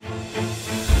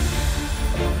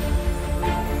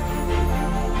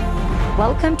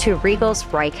Welcome to RIEGL's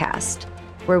RiCAST,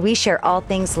 where we share all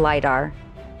things LiDAR.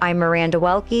 I'm Miranda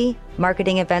Welke,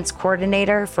 Marketing Events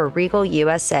Coordinator for RIEGL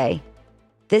USA.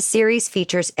 This series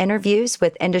features interviews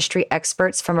with industry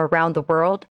experts from around the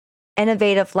world,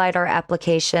 innovative LiDAR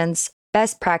applications,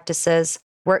 best practices,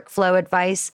 workflow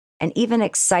advice, and even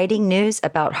exciting news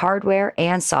about hardware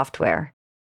and software.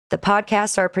 The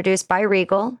podcasts are produced by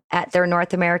RIEGL at their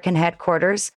North American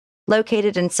headquarters,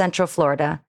 located in Central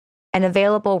Florida, and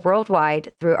available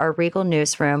worldwide through our RIEGL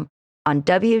newsroom on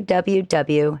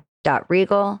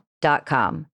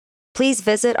www.riegl.com. Please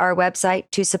visit our website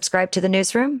to subscribe to the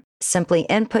newsroom. Simply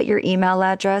input your email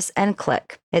address and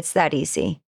click. It's that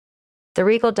easy. The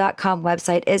riegl.com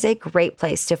website is a great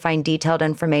place to find detailed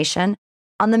information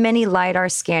on the many LiDAR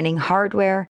scanning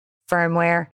hardware,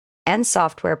 firmware, and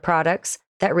software products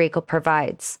that RIEGL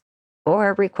provides,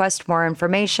 or request more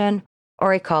information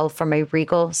or a call from a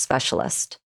RIEGL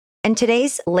specialist. In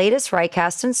today's latest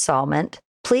RiCAST installment,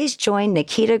 please join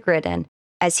Nikita Gridin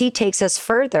as he takes us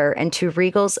further into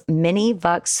RIEGL's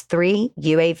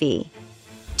miniVUX-3UAV.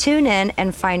 Tune in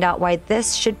and find out why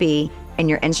this should be in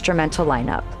your instrumental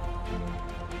lineup.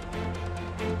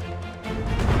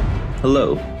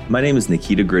 Hello, my name is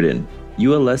Nikita Gridin,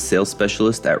 ULS Sales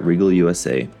Specialist at RIEGL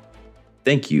USA.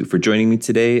 Thank you for joining me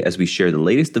today as we share the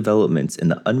latest developments in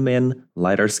the unmanned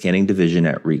LiDAR scanning division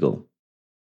at RIEGL.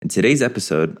 In today's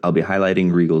episode, I'll be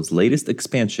highlighting RIEGL's latest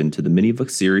expansion to the miniVUX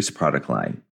series product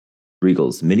line,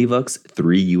 RIEGL's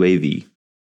miniVUX-3UAV.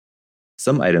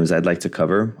 Some items I'd like to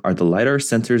cover are the LiDAR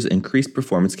sensor's increased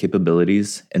performance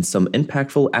capabilities and some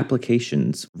impactful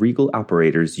applications RIEGL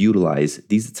operators utilize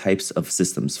these types of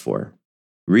systems for.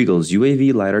 RIEGL's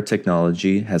UAV LiDAR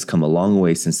technology has come a long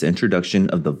way since the introduction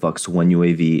of the VUX-1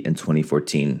 UAV in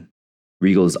 2014.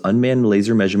 RIEGL's unmanned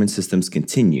laser measurement systems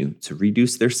continue to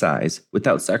reduce their size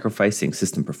without sacrificing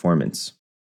system performance.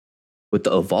 With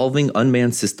the evolving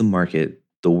unmanned system market,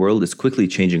 the world is quickly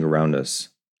changing around us.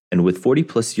 And with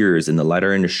 40-plus years in the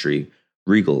LiDAR industry,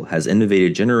 RIEGL has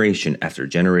innovated generation after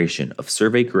generation of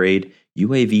survey-grade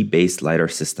UAV-based LiDAR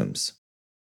systems.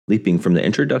 Leaping from the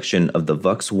introduction of the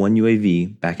VUX-1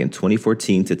 UAV back in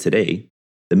 2014 to today,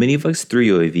 the miniVUX-3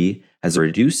 UAV has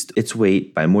reduced its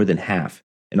weight by more than half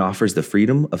and offers the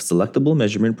freedom of selectable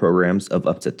measurement programs of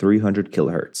up to 300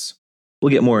 kHz. We'll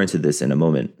get more into this in a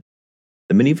moment.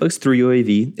 The miniVUX-3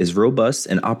 UAV is robust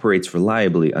and operates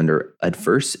reliably under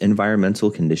adverse environmental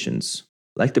conditions.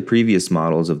 Like the previous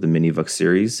models of the miniVUX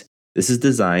series, this is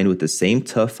designed with the same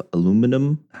tough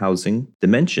aluminum housing,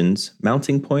 dimensions,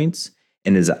 mounting points,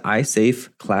 and is an eye-safe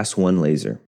Class 1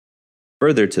 laser.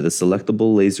 Further to the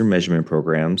selectable laser measurement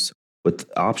programs, with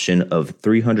the option of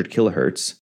 300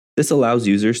 kHz, this allows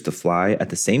users to fly at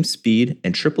the same speed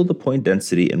and triple the point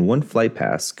density in one flight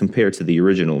pass compared to the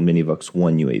original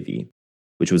miniVUX-1 UAV,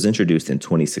 which was introduced in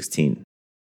 2016.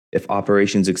 If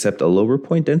operations accept a lower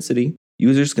point density,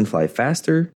 users can fly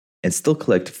faster and still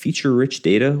collect feature-rich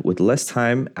data with less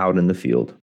time out in the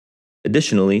field.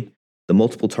 Additionally, the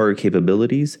multiple target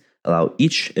capabilities allow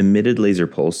each emitted laser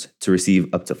pulse to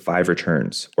receive up to 5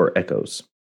 returns, or echoes.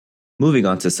 Moving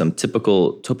on to some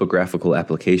typical topographical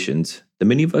applications, the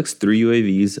miniVUX-3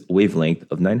 UAV's wavelength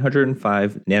of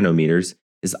 905 nanometers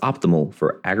is optimal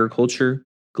for agriculture,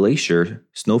 glacier,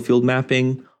 snowfield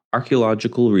mapping,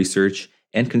 archaeological research,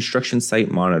 and construction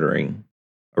site monitoring.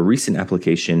 A recent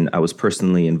application I was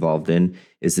personally involved in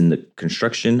is in the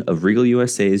construction of RIEGL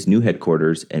USA's new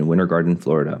headquarters in Winter Garden,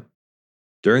 Florida.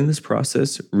 During this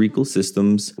process, RIEGL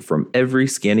systems from every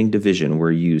scanning division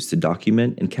were used to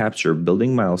document and capture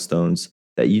building milestones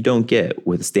that you don't get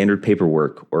with standard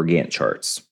paperwork or Gantt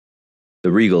charts. The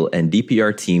RIEGL and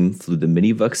DPR team flew the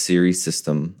miniVUX series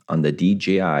system on the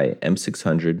DJI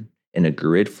M600 in a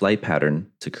grid flight pattern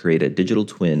to create a digital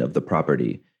twin of the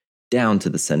property, down to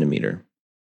the centimeter.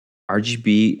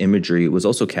 RGB imagery was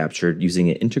also captured using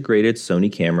an integrated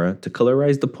Sony camera to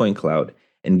colorize the point cloud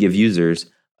and give users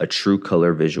a true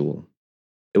color visual.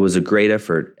 It was a great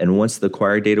effort, and once the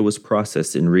acquired data was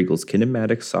processed in RIEGL's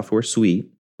kinematic software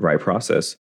suite,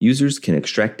 RIProcess, users can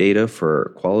extract data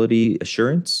for quality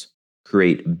assurance,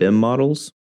 create BIM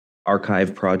models,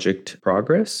 archive project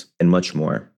progress, and much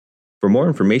more. For more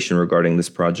information regarding this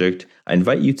project, I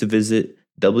invite you to visit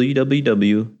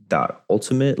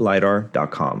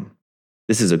www.ultimatelidar.com.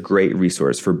 This is a great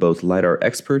resource for both LiDAR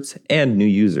experts and new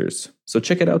users, so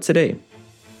check it out today.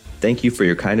 Thank you for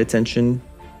your kind attention.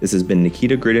 This has been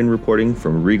Nikita Gridin reporting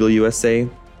from RIEGL USA.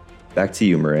 Back to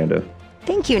you, Miranda.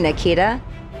 Thank you, Nikita.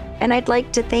 And I'd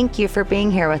like to thank you for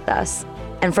being here with us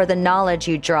and for the knowledge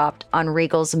you dropped on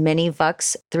RIEGL's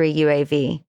miniVUX-3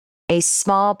 UAV, a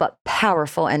small but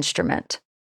powerful instrument.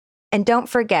 And don't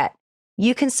forget,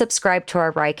 You can subscribe to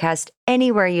our RIEGL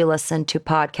anywhere you listen to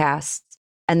podcasts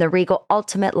and the RIEGL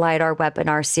Ultimate LiDAR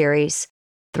webinar series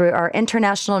through our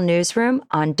international newsroom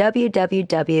on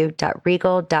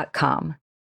www.riegle.com.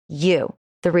 You,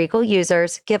 the RIEGL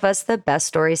users, give us the best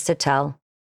stories to tell.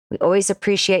 We always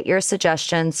appreciate your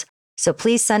suggestions, so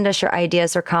please send us your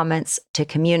ideas or comments to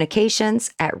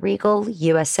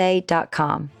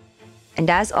communications@RIEGLUSA.com. And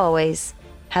as always,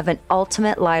 have an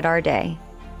ultimate LiDAR day.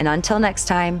 And until next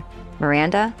time,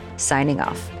 Miranda, signing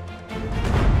off.